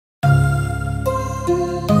My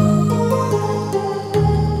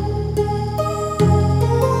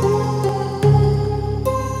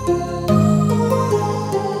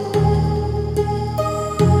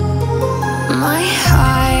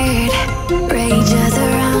heart rages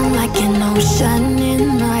around like an ocean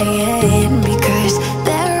in my head, because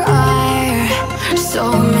there are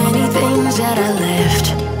so many things that I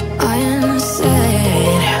left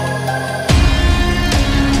unsaid.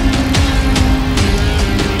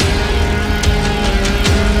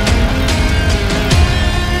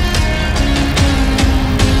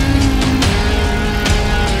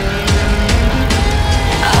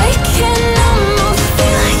 I can almost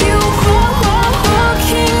feel you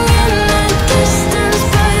walking in the distance,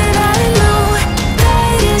 but I know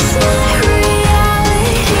that it's not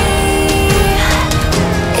reality.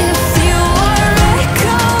 If you are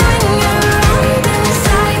echoing around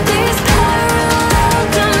inside these parallel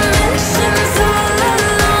dimensions all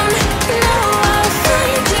alone, know I'll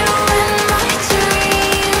find you in my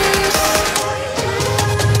dreams.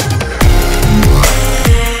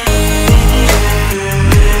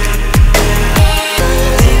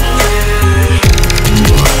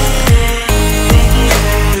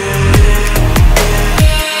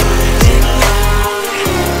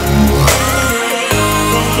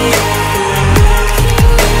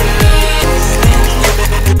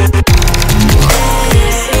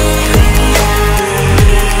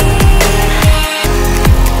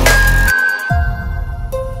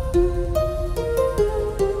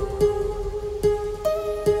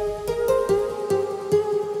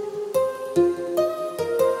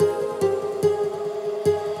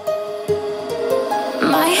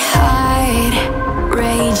 My heart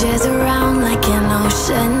rages around like an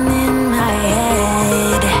ocean in my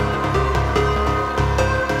head.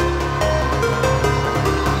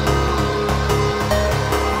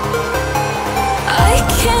 I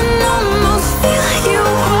can almost feel you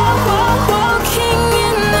walking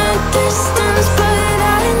in the distance, but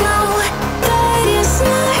I know that it's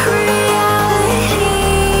not reality.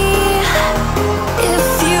 If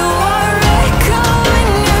you are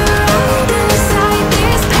echoing around inside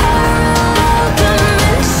these parallel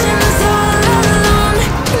dimensions all alone,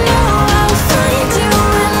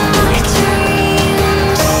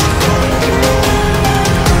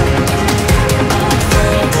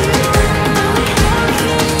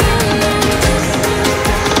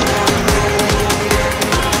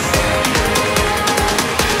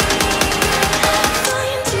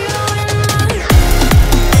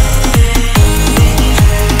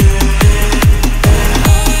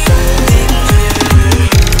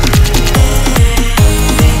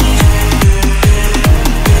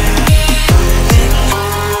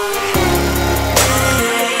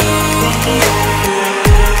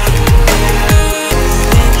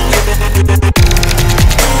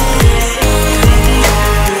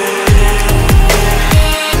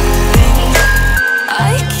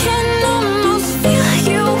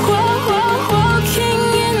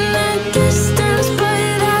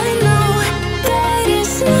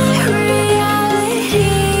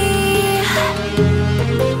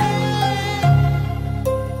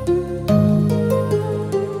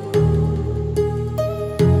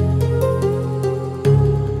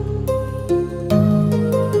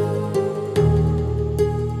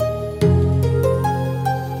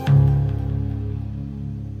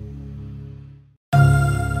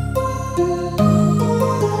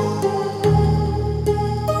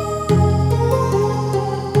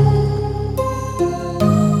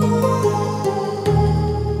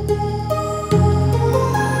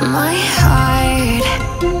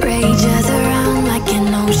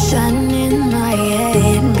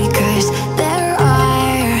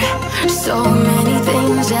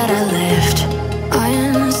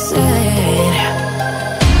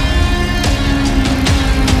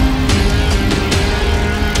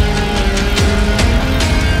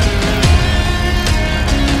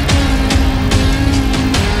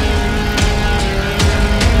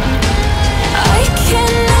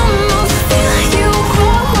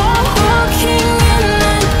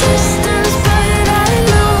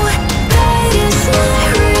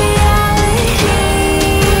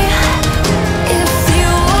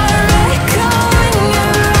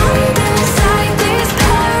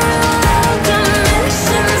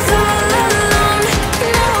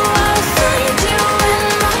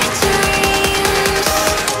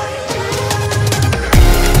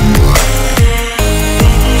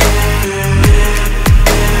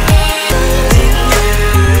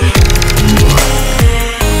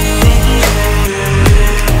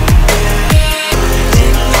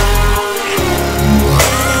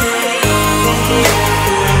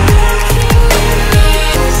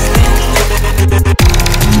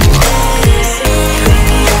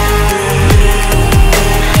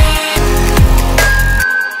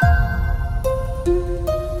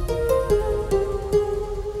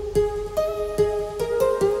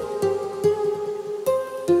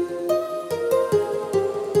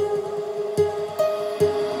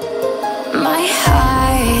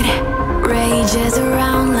 rages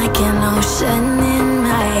around like an ocean in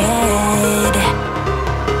my head.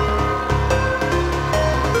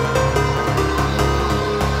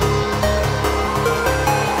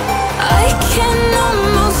 I can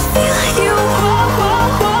almost feel you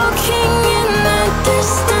walking in the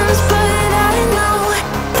distance, but I know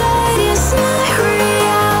that it's not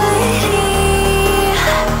reality.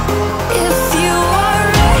 If you are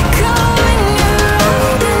echoing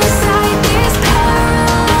around inside these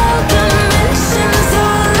parallel dimensions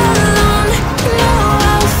all alone, know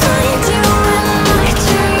I'll find you in my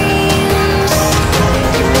dreams.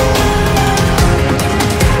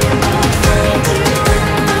 I'll find you in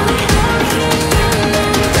my walking in the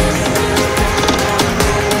distance.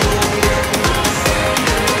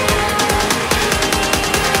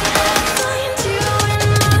 Find you in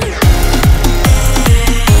my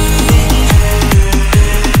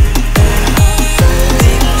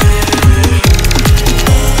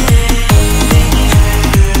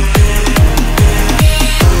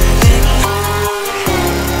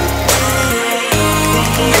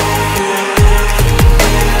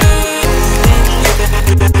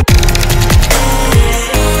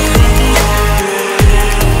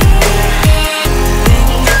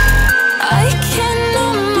I can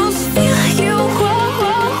almost feel you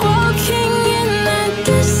walking in the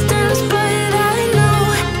distance, but I know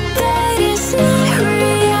that it's not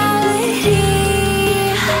reality.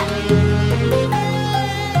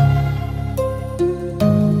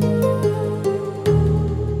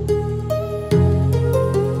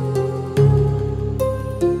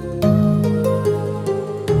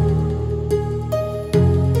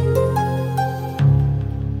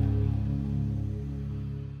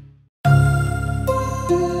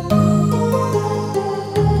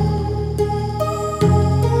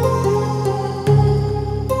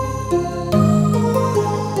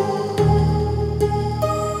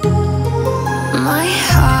 My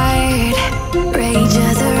heart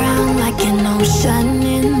rages around like an ocean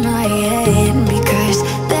in my head, because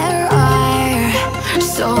there are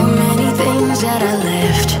so many things that I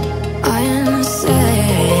left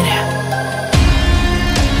unsaid.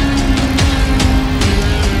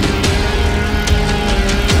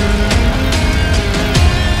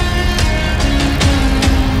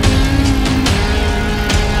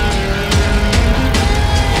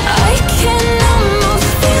 I can almost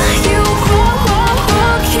feel you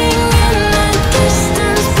walking in the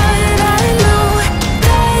distance, but I know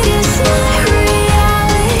that it's not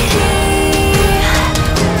reality.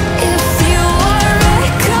 If you are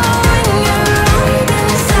echoing around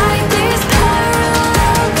inside these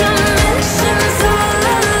parallel dimensions all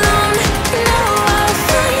alone, know I'll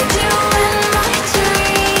find you in my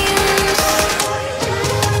dreams.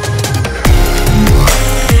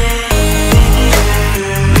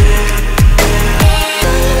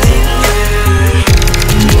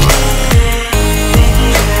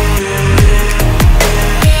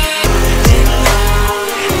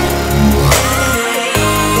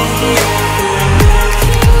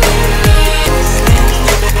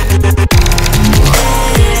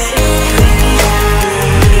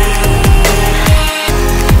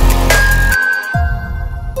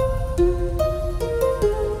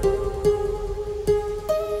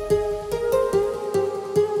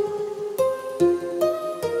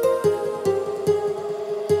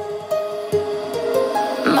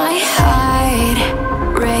 My heart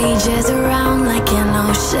rages around like an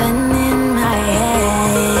ocean in my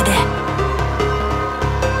head.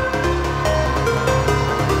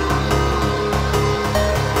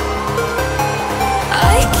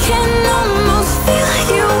 I can almost feel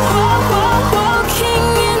you walking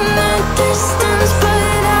in the distance,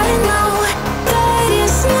 but I know that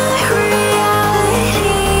it's not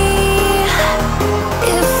reality.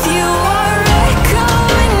 If you are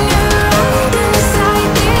echoing around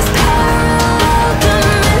inside these parallel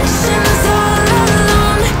dimensions all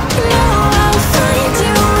alone, know I'll find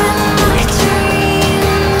you in my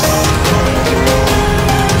dreams.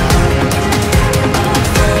 I'll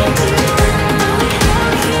find you in my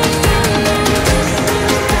walking in the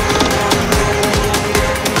distance.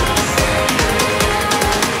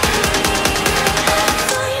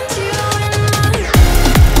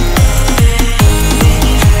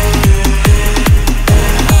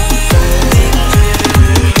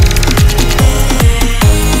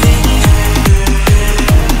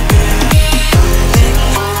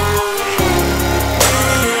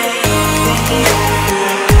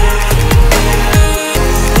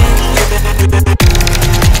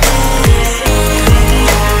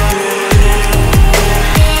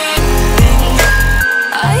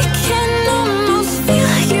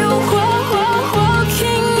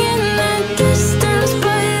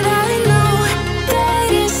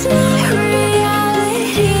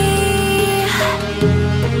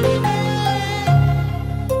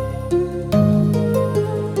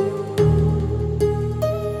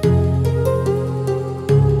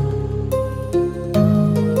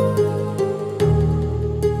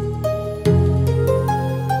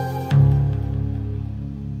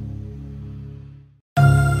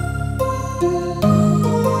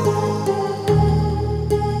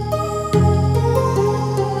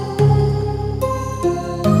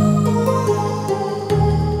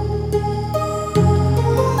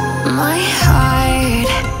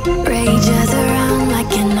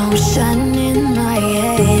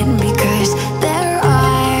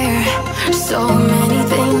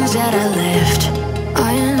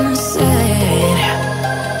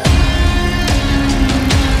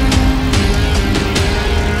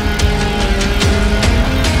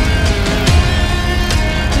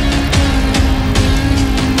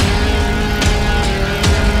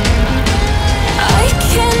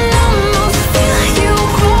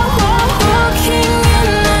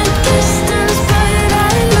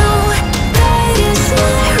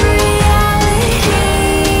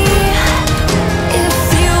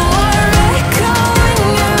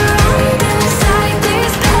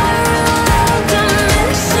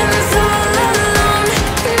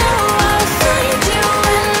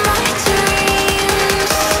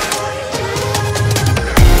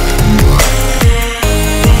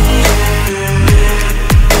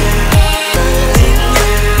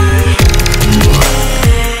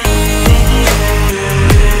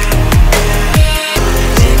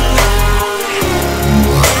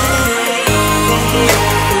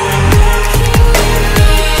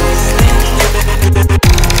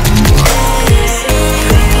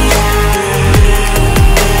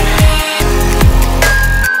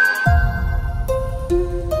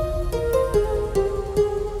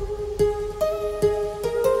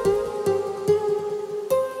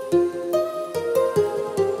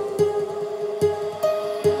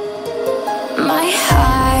 My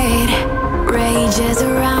heart rages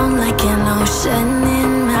around like an ocean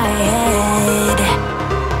in my head.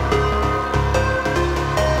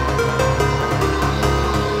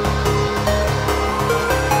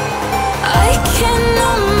 I can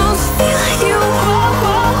almost feel you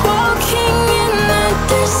walking in the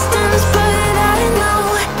distance, but I know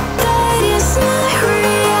that it's not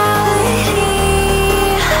reality.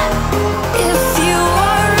 If you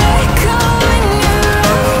are echoing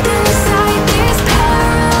around inside these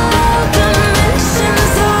parallel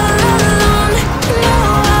dimensions all alone, no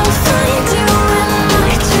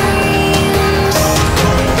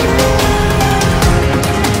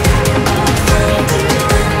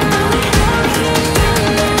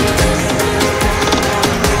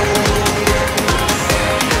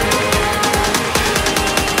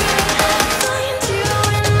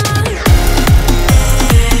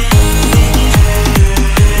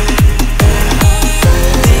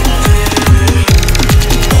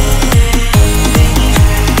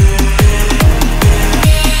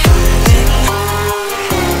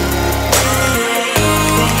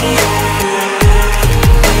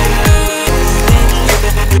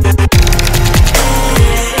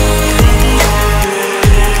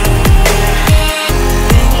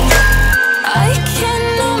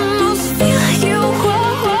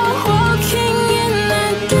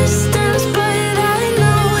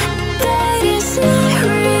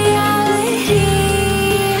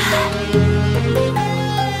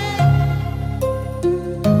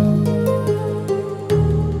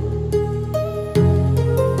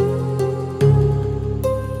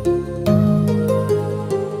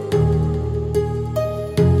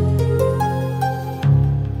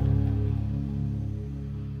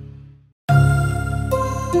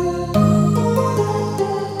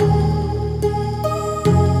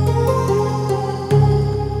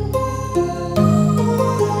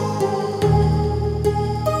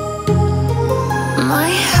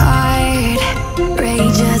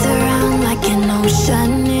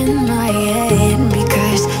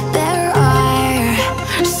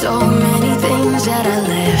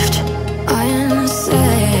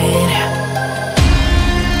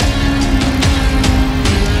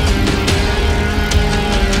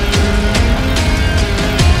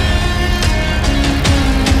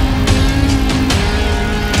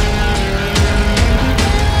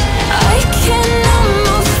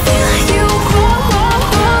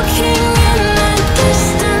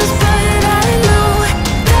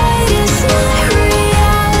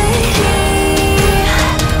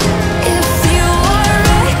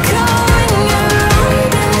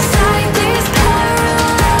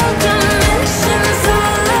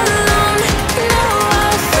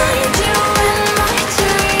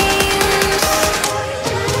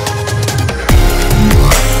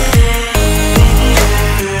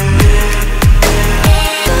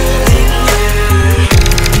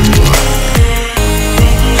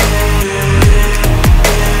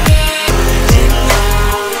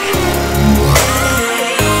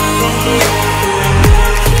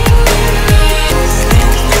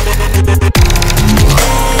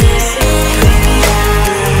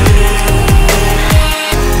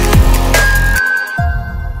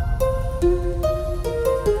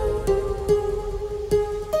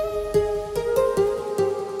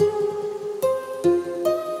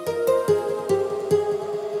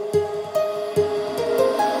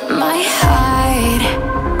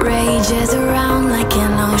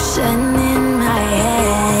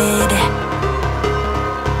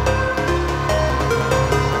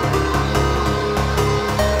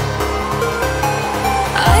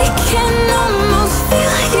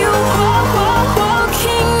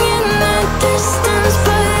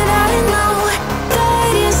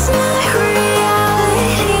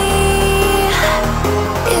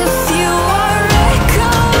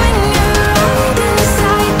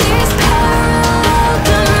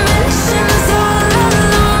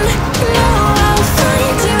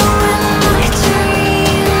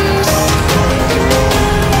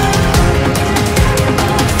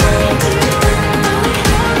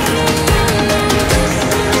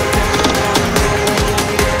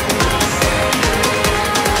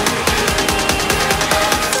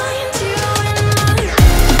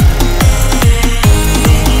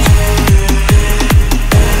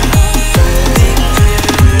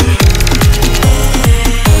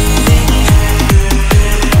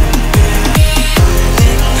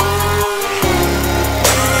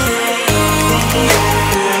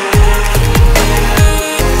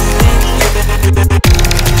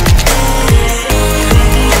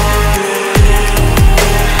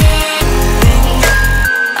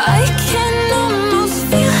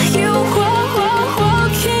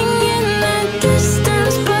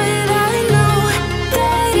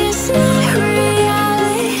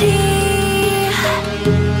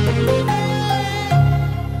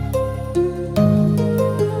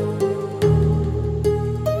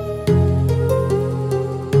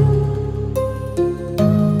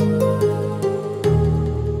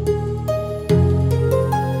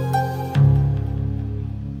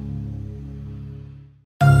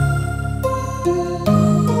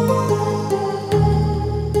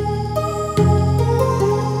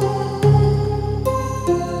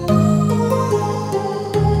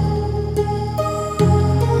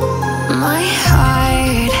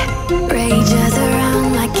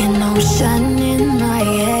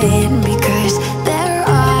head, because there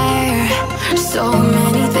are so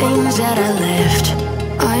many things that I left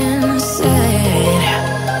unsaid.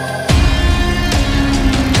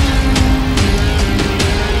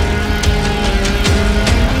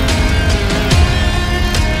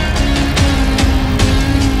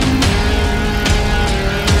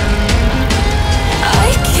 I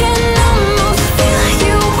can almost feel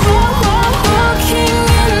you walking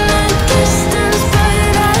in the distance,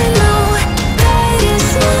 but I know that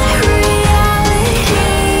it's not reality.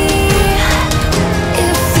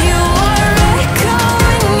 If you are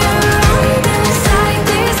echoing around inside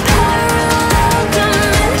these parallel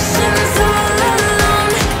dimensions all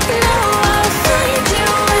alone, know I'll find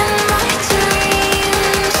you in my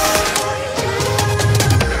dreams.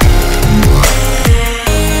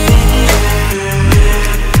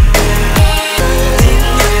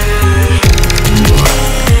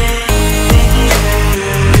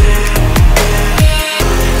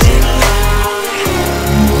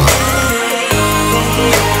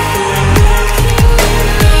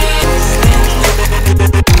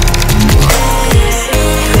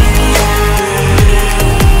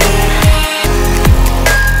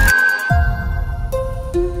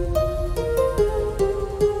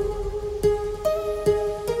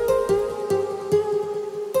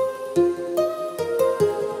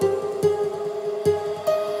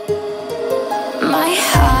 My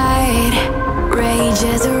heart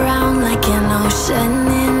rages around like an ocean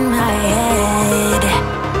in my head.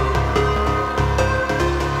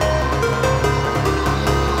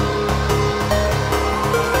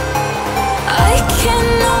 I can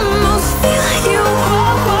almost feel you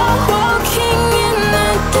walking in the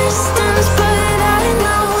distance, but I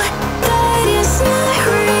know that it's not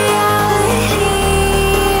reality.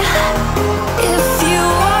 If you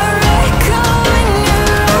are echoing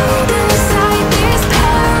around inside these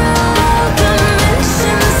parallel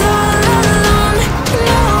dimensions all alone,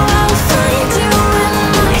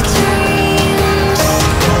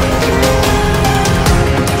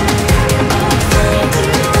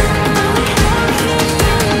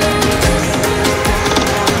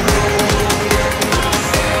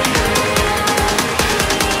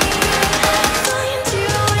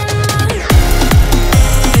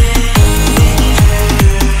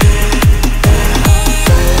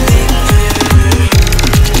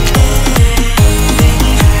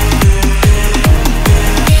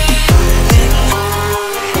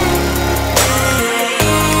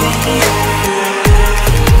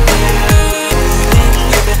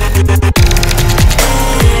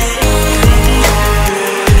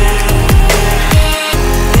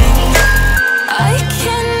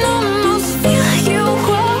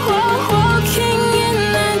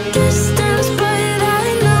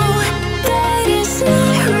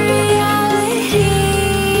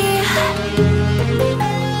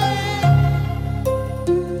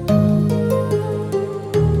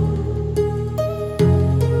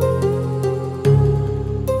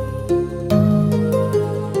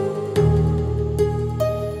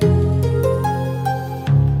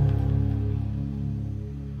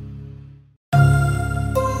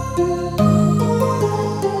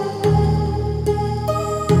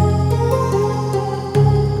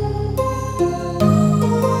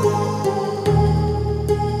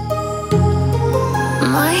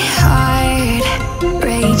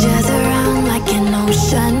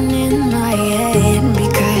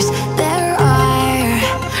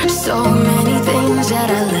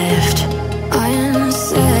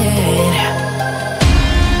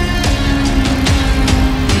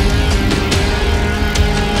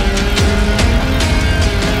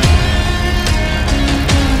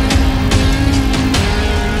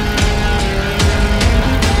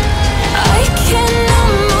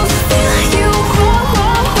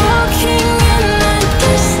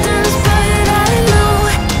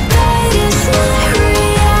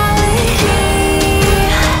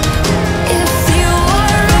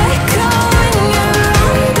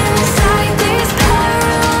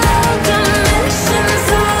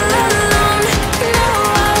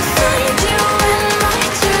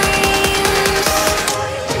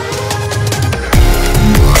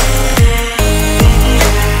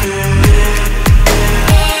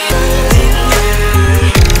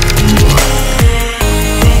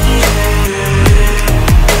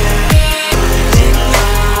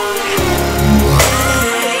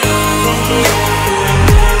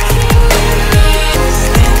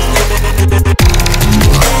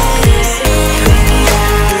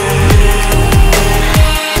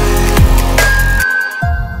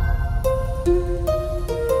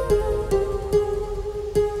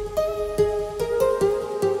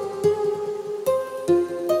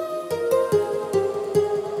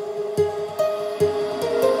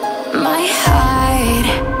 My heart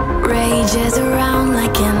rages around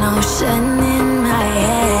like an ocean in my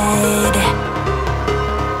head.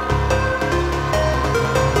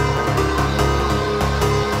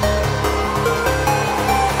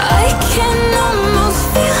 I can almost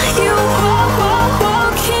feel you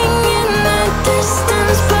walking in the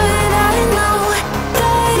distance, but I know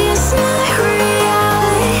that it's not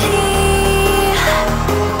reality.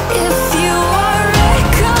 If you are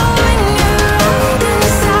echoing around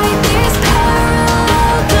inside these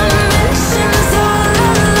parallel dimensions all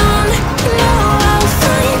alone, know I'll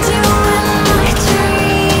find you in my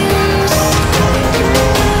dreams.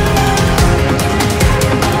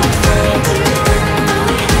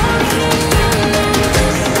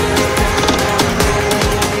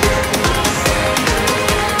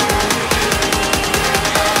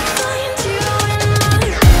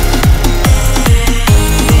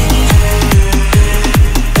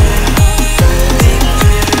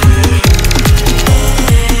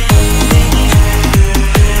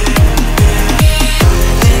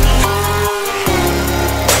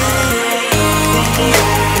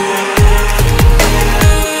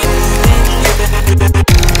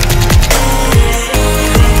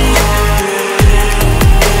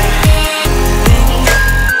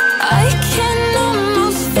 I can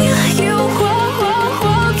almost feel you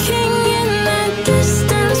walking in the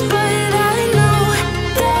distance, but I know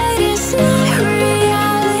that it's not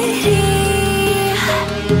reality.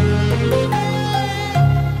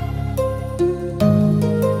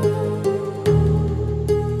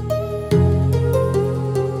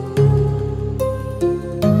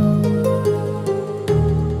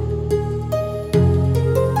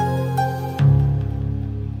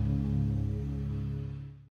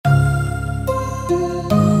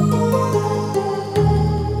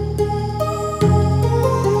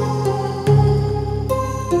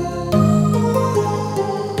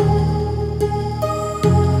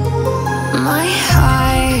 My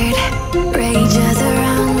heart rages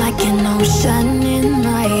around like an ocean in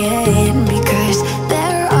my head, because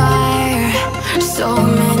there are so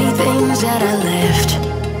many things that I left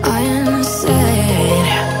unsaid.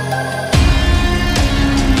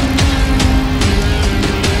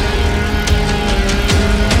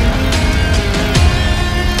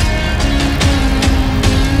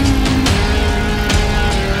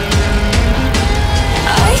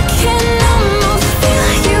 I can almost feel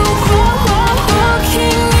you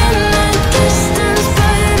walking in the distance,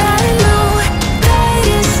 but I know that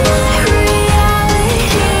it's not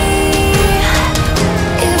reality.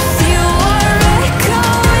 If you are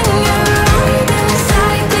echoing around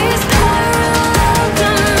inside these parallel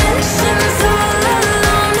dimensions all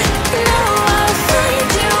alone, know I'll find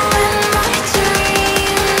you in my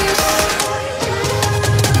dreams.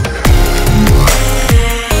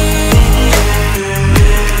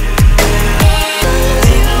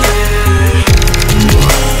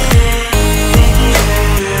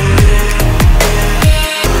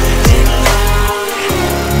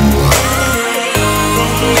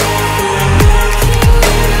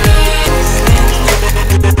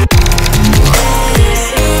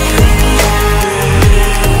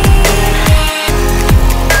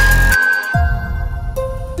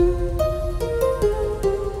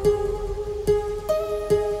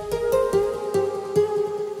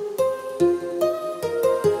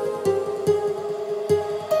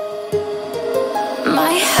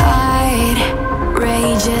 My heart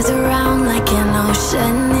rages around like an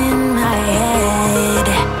ocean in my head.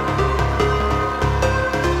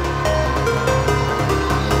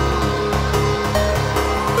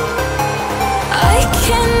 I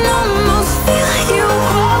can almost feel you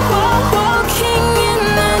walking in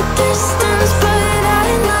the distance, but I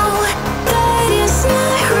know that it's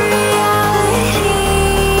not reality.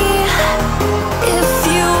 If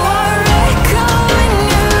you are echoing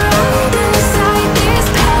around inside these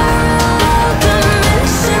parallel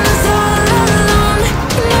dimensions all alone,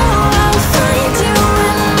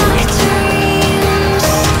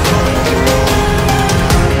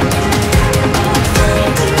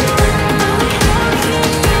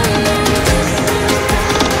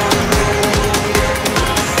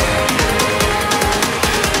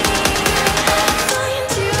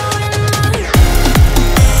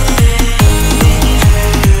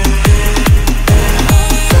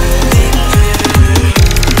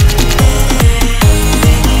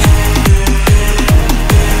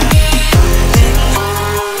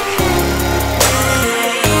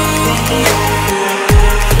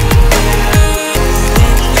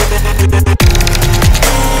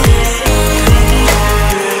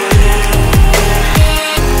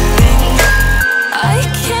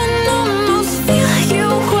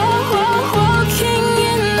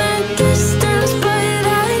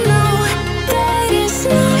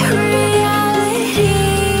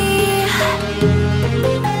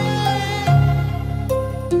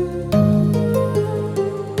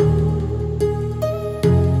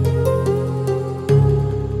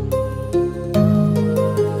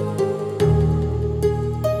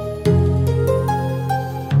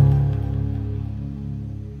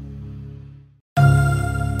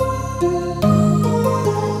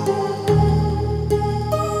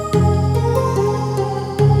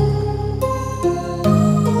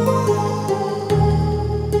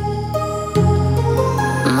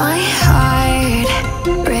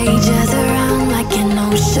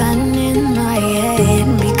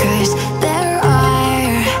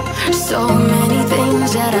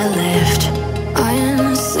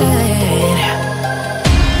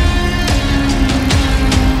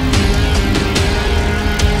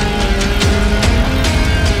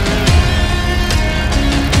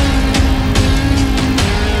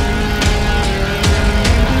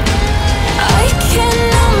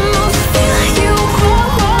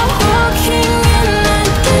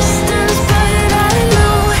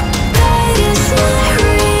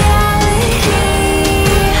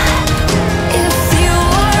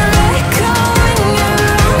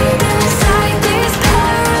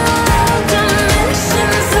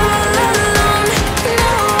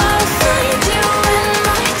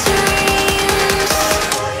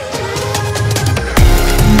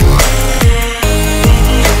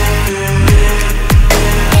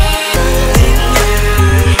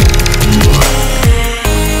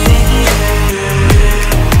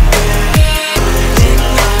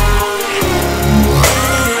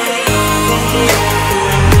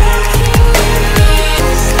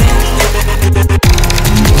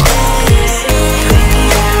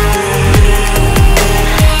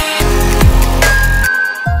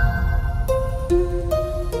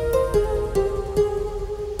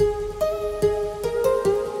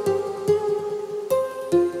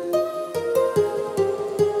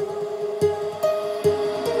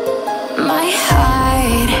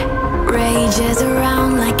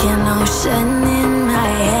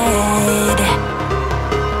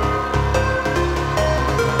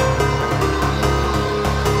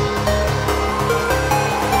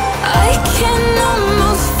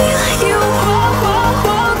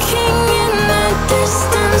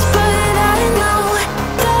 distance, but I know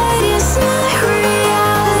that it's not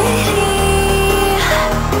reality.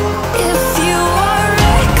 If you are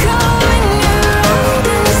echoing around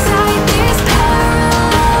inside these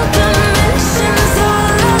parallel dimensions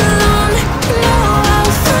all alone, know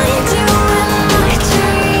I'll find you in my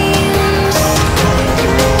dreams.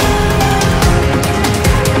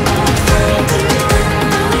 I'll find you in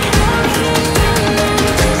my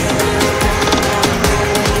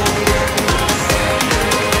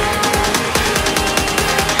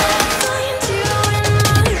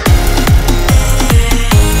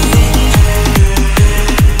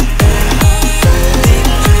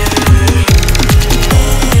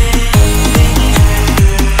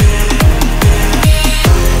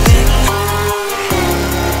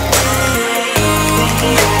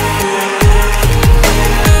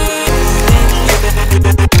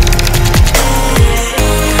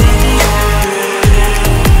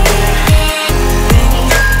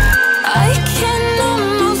I can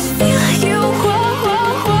almost feel you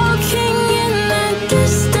walking in the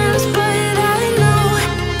distance, but I know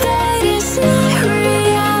that it's not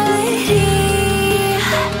reality.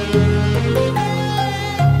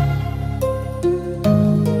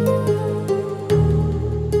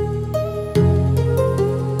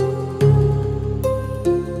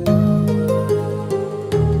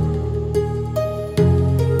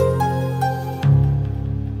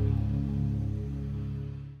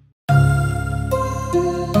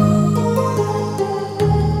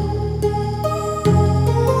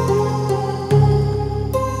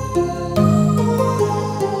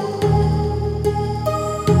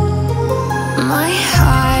 My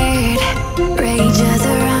heart rages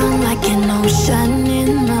around like an ocean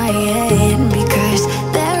in my head, because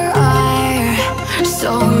there are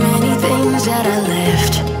so many things that I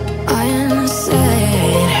left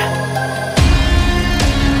unsaid.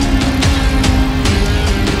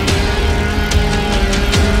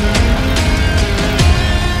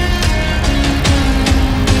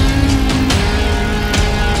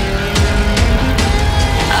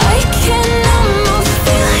 I can almost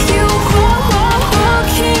feel you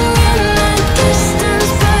walking in the distance,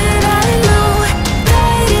 but I know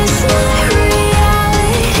that it's not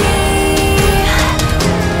reality.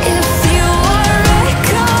 If you are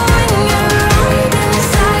echoing around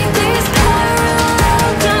inside these parallel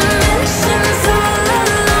dimensions all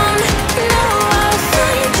alone, know I'll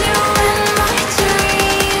find you in my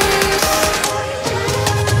dreams.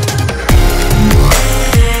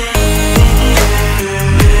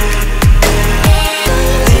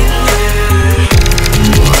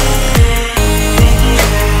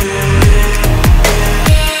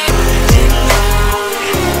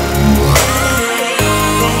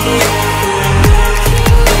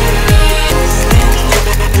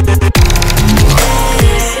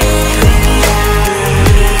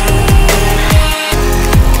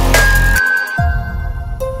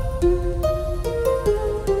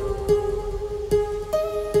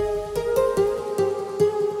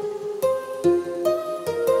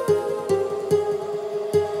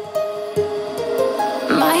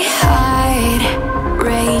 My heart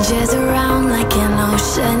rages around like an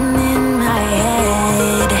ocean in my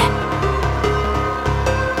head.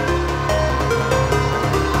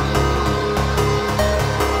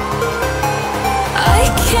 I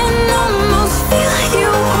can almost feel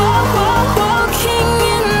you walking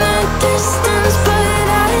in the distance, but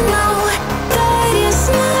I know that it's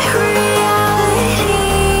not reality.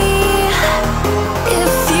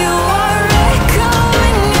 If you are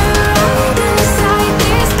echoing around inside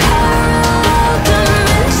these parallel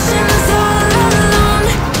dimensions all alone,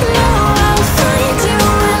 know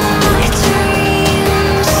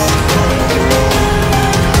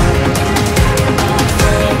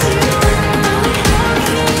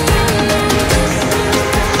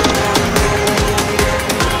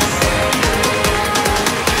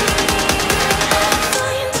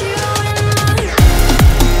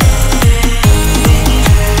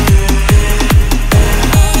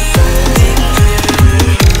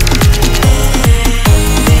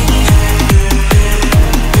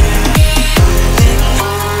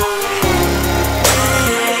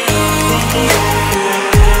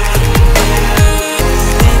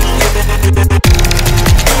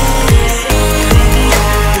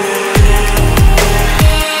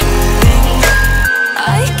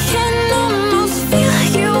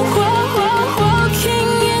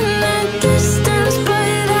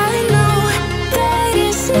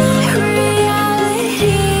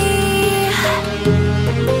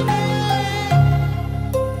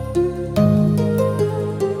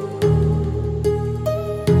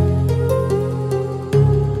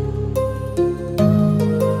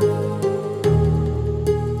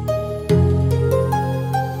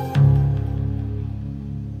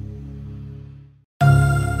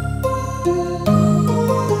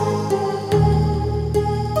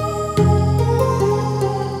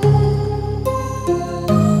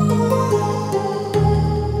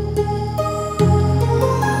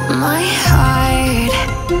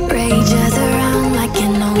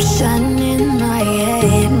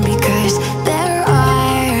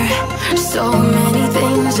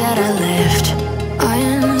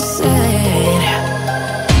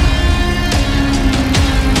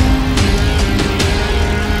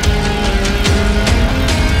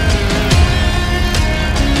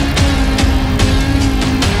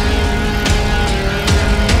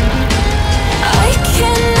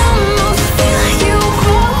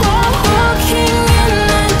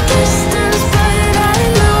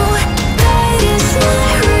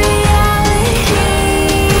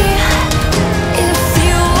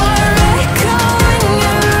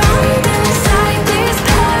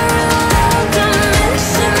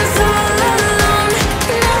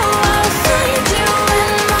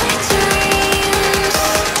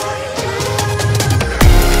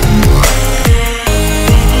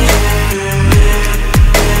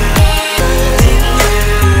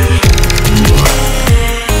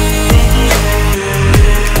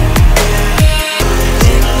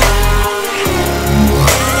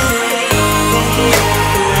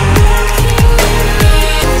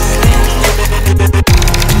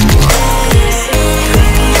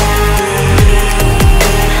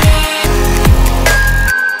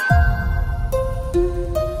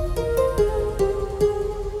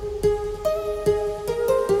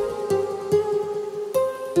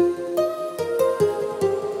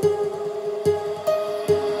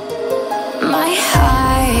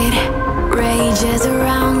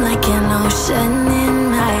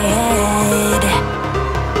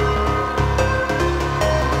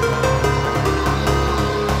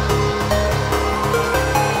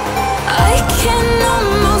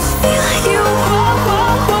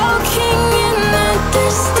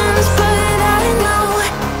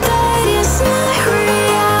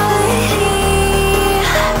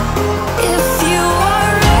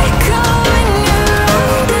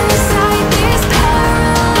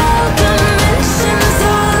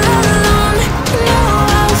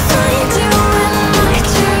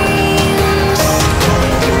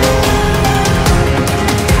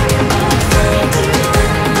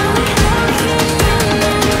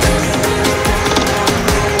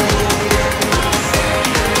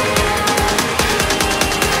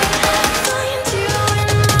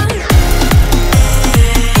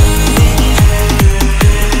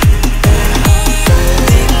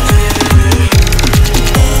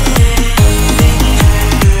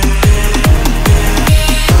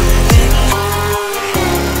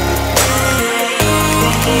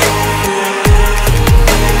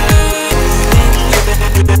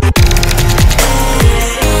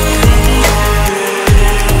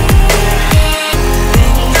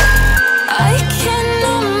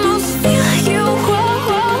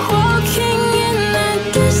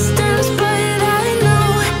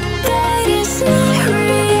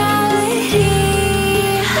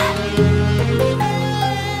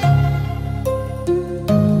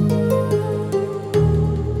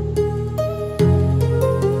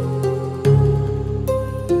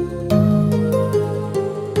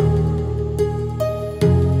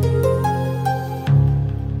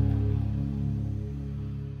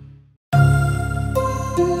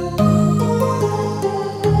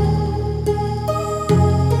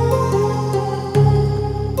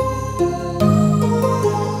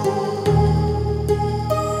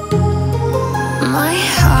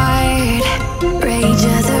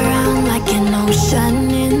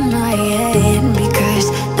head, because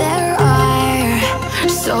there are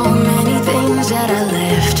so many things that I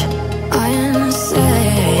left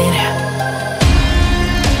unsaid.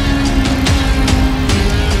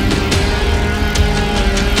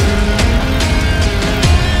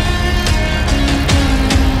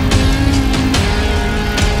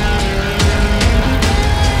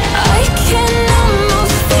 I can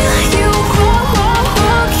almost feel you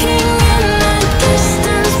walking in the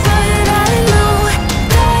distance, but I know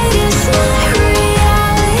that it's not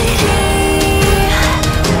reality.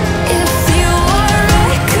 If you are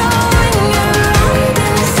echoing around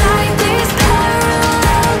inside these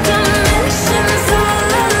parallel dimensions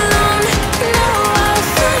all alone, know I'll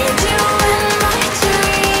find you in my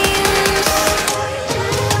dreams.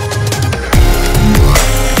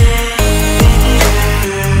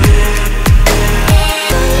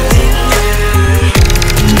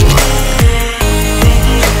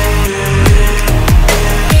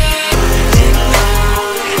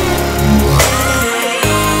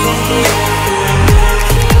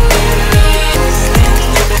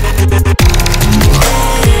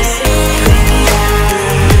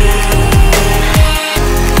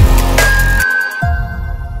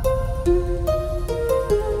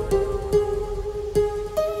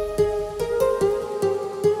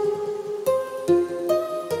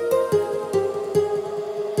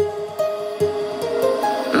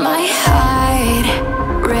 My heart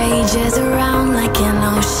rages around like an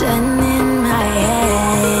ocean in my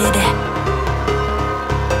head.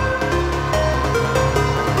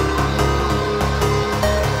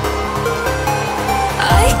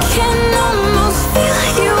 I can almost feel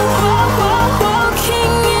you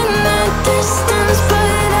walking in the distance,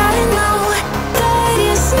 but I know that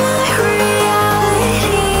it's not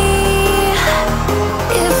reality.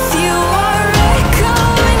 If you are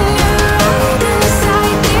echoing around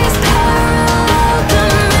inside these parallel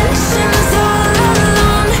dimensions all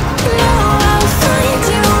alone, know I'll find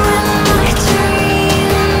you in my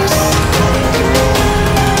dreams.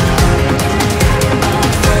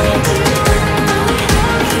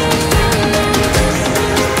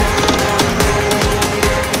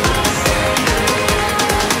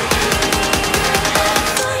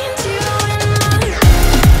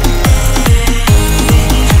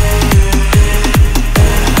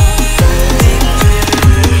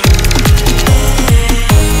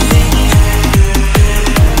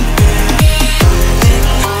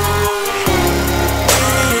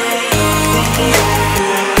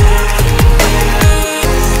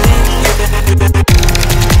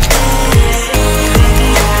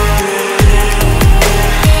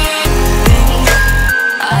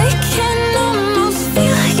 I can almost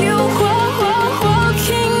feel you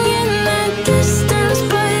walking in the distance,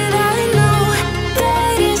 but I know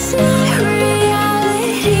that it's not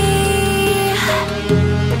reality.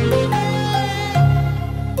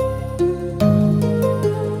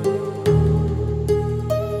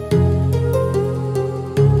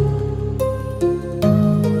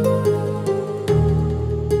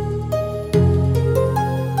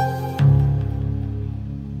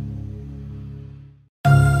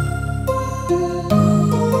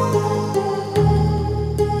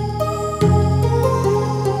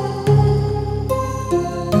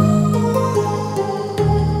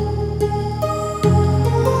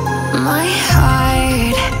 My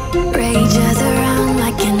heart rages around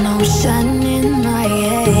like an ocean in my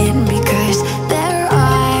head, because there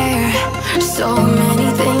are so many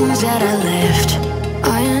things that I left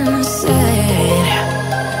unsaid.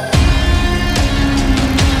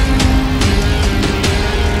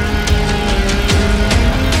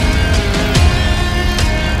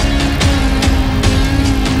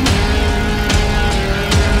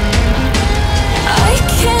 I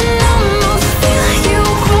can almost feel you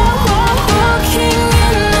walking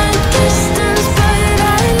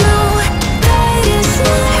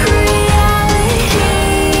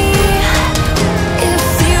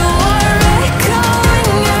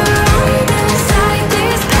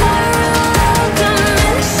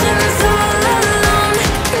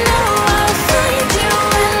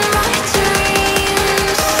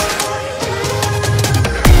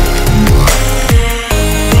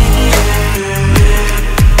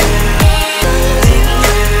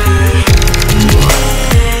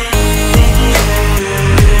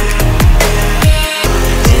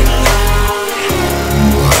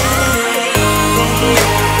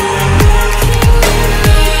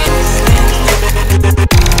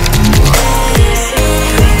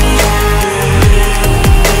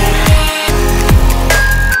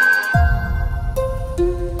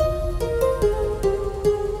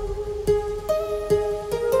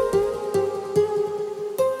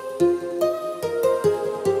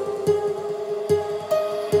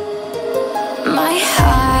My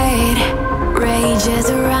heart rages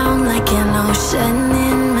around like an ocean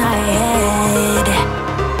in my head.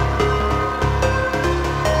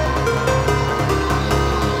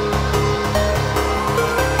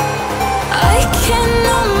 I can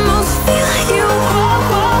almost feel you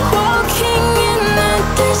walking in the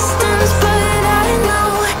distance, but I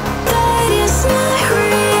know that it's not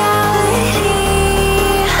reality.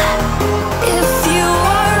 If you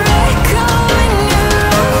are echoing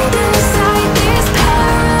around inside these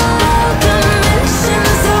parallel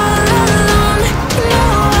dimensions all alone,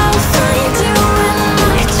 know I'll find you in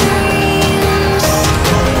my dreams.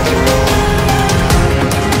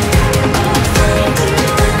 I'll find you in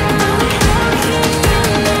my walking in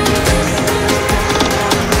the distance.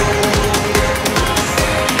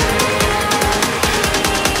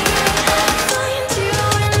 Find you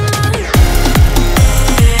in my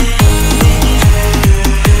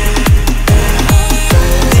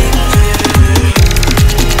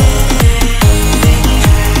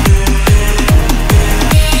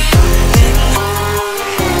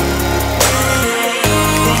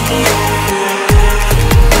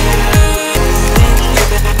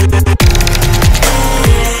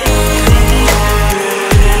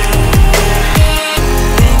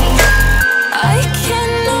I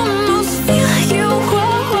can almost feel you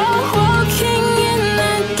walking in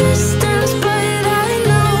the distance, but I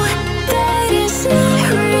know that it's not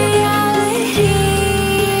reality.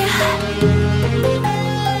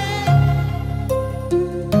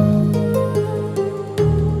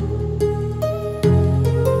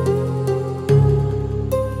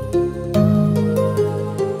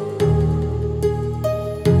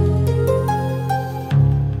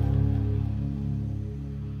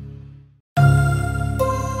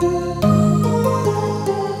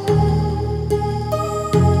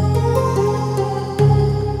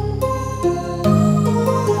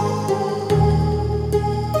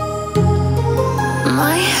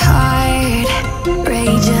 My heart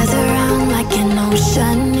rages around like an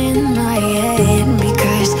ocean in my head,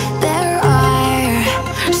 because there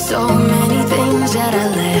are so many things that I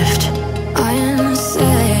left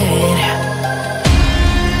unsaid.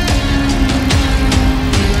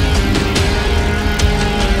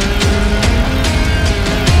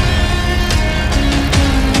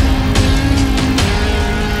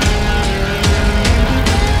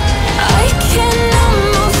 I can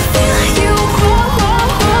almost feel you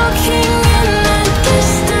walking in the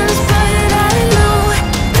distance, but I know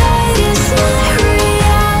that it's not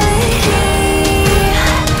reality.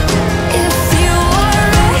 If you are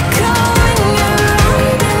echoing around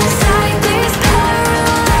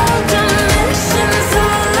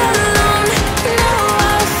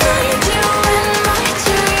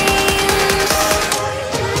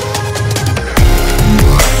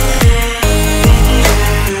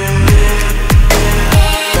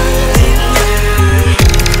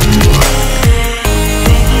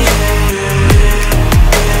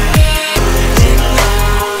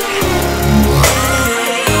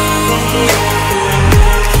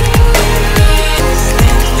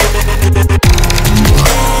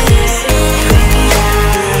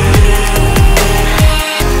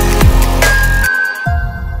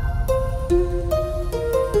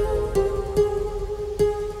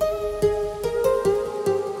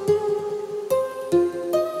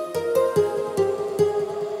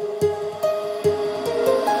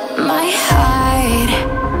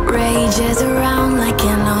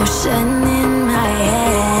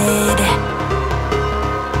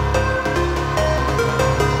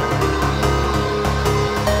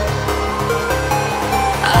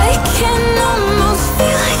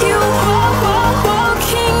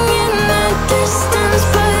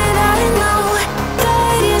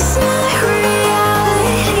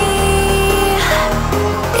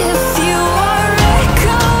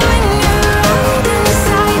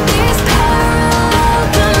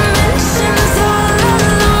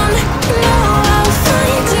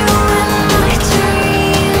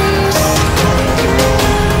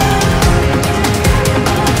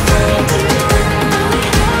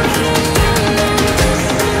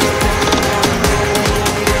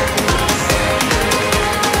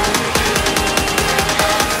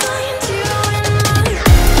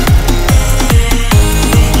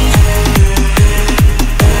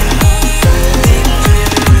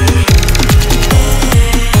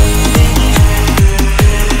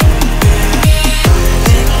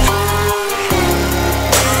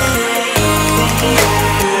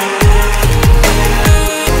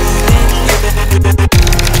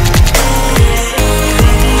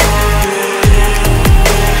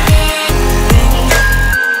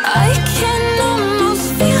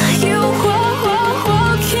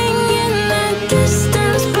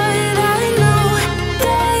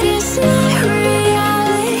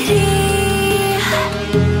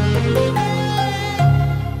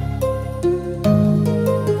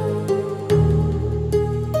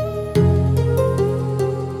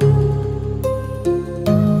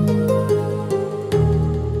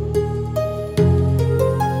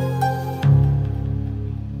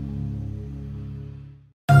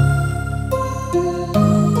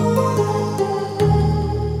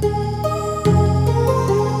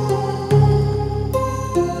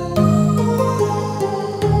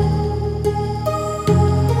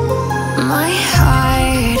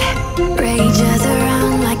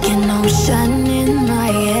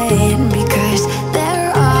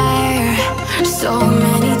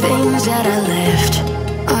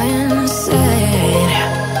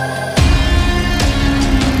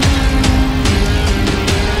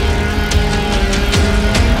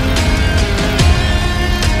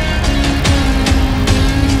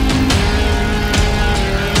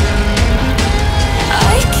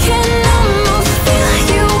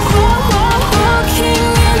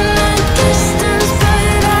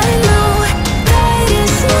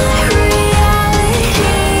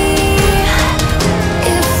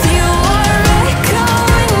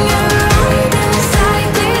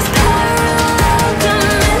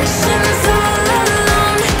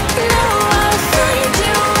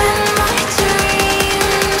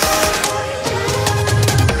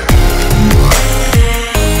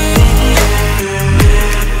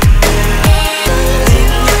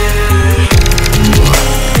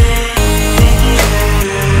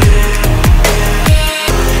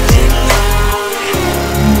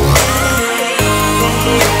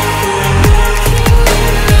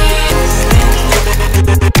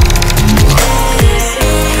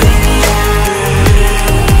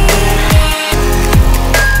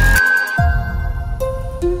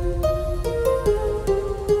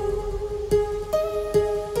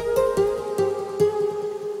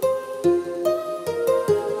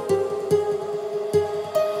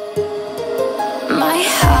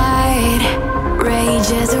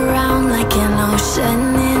around like an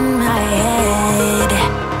ocean in my head.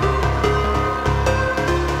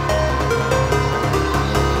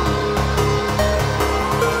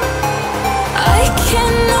 I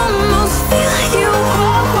can almost feel you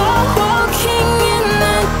walking in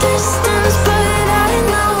the distance, but I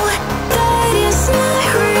know that it's not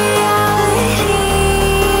reality.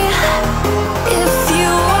 If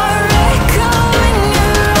you are echoing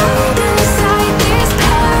around inside these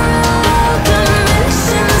parallel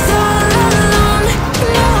dimensions all alone,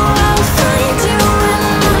 know I'll find you in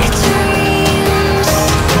my dreams.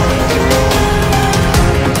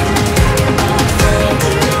 I'll find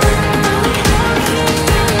you in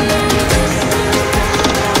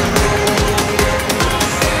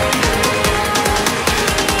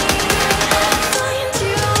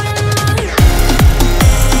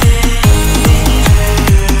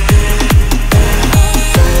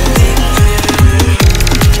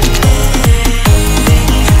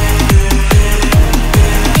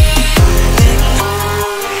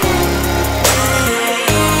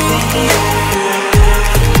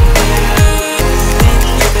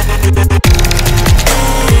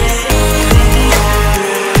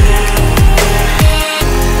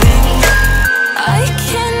I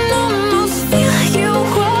can almost feel you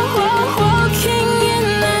walking in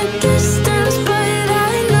the distance, but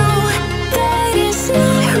I know that it's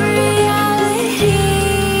not reality.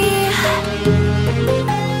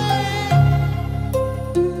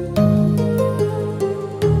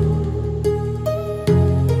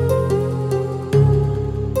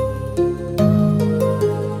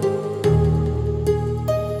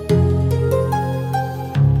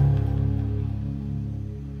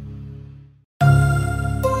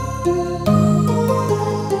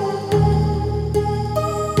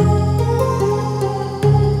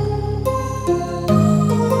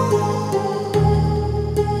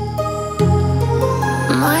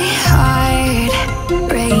 My heart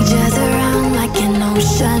rages around like an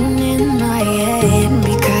ocean in my head,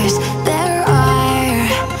 because there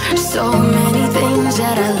are so many things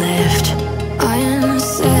that I left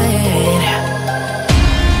unsaid.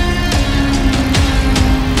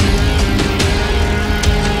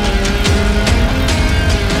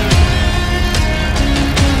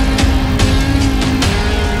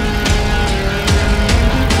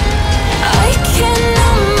 I can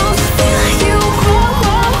almost feel you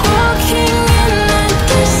walking in the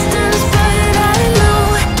distance, but I know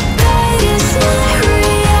that it's not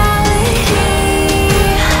reality.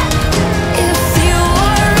 If you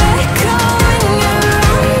are echoing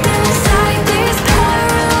around inside these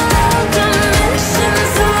parallel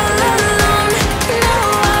dimensions all alone, know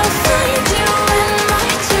I'll find you in my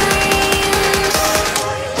dreams.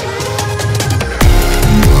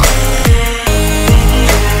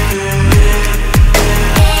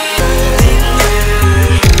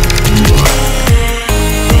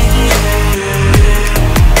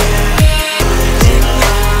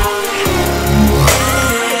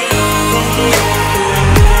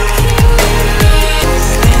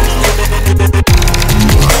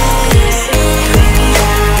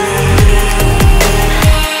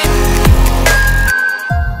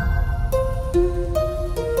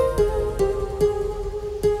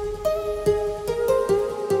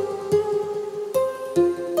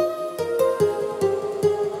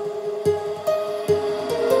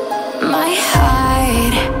 My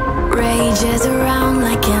heart rages around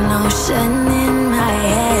like an ocean